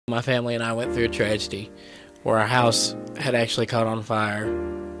My family and I went through a tragedy where our house had actually caught on fire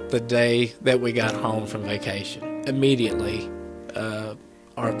the day that we got home from vacation. Immediately,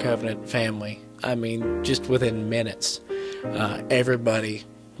 our Covenant family, just within minutes, everybody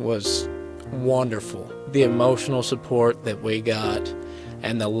was wonderful. The emotional support that we got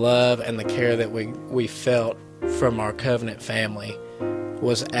and the love and the care that we felt from our Covenant family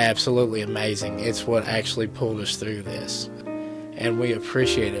was absolutely amazing. It's what actually pulled us through this. And we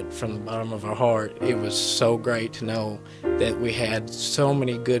appreciate it from the bottom of our heart. It was so great to know that we had so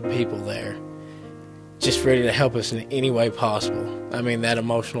many good people there, just ready to help us in any way possible. That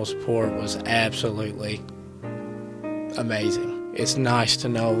emotional support was absolutely amazing. It's nice to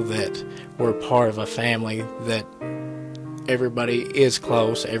know that we're part of a family, that everybody is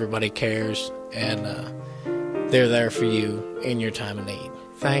close, everybody cares, and they're there for you in your time of need.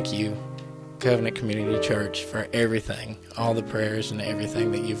 Thank you, Covenant Community Church, for everything, all the prayers and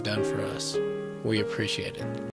everything that you've done for us. We appreciate it.